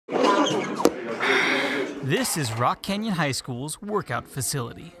This is Rock Canyon High School's workout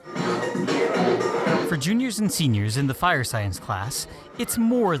facility. For juniors and seniors in the fire science class, it's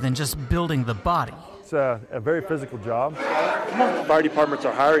more than just building the body. It's a very physical job. Fire departments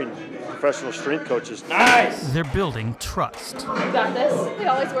are hiring professional strength coaches. Nice! They're building trust. You got this. We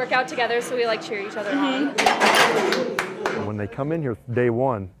always work out together, so we like cheer each other on. When they come in here day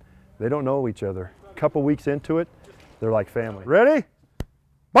one, they don't know each other. A couple weeks into it, they're like family. Ready?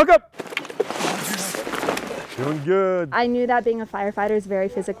 Buck up! Doing good. I knew that being a firefighter is very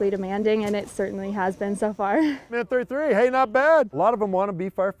physically demanding, and it certainly has been so far. Minute 33, hey, not bad. A lot of them want to be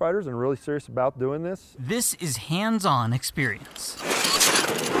firefighters and really serious about doing this. This is hands-on experience.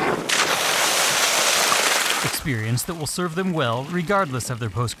 Experience that will serve them well regardless of their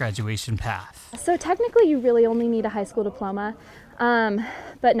post-graduation path. So technically you really only need a high school diploma,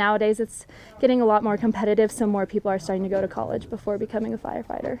 but nowadays it's getting a lot more competitive, so more people are starting to go to college before becoming a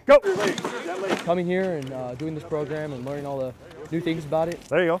firefighter. Go! Coming here and doing this program and learning all the new things about it.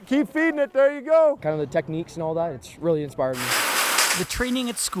 There you go. Keep feeding it, there you go. Kind of the techniques and all that, it's really inspired me. The training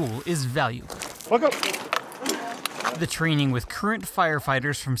at school is valuable. Buck up! The training with current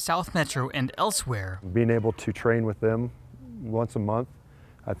firefighters from South Metro and elsewhere. Being able to train with them once a month,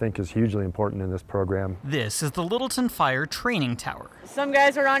 I think, is hugely important in this program. This is the Littleton Fire Training Tower. Some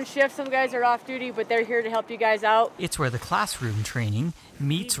guys are on shift, some guys are off duty, but they're here to help you guys out. It's where the classroom training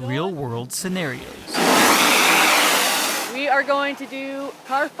meets real-world scenarios. We are going to do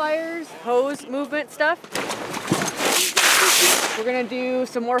car fires, hose movement stuff. We're going to do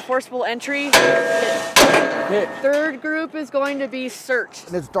some more forcible entry. Third group is going to be search.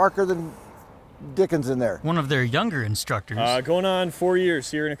 And it's darker than Dickens in there. One of their younger instructors Going on 4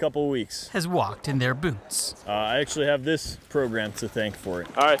 years here in a couple of weeks. has walked in their boots. I actually have this program to thank for it.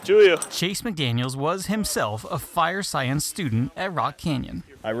 All right, Julia. Chase McDaniel was himself a fire science student at Rock Canyon.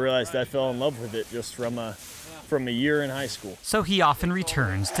 I realized I fell in love with it just from a year in high school. So he often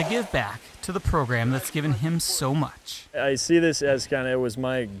returns to give back to the program that's given him so much. I see this as it was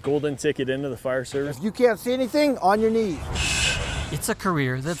my golden ticket into the fire service. If you can't see anything, on your knees. It's a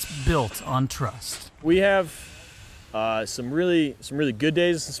career that's built on trust. We have some really good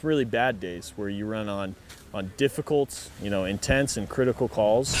days and some really bad days where you run on difficult, intense and critical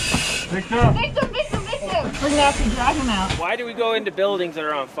calls. Victim! We're gonna have to drag him out. Why do we go into buildings that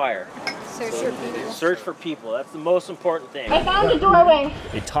are on fire? Search for people. Search for people. That's the most important thing. I found a doorway.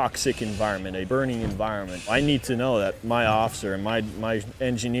 A toxic environment, a burning environment. I need to know that my officer and my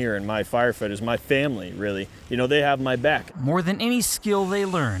engineer and my firefighters, my family, really, they have my back. More than any skill they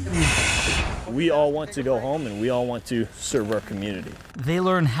learn, We all want to go home and we all want to serve our community. they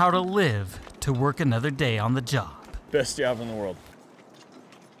learn how to live to work another day on the job. Best job in the world.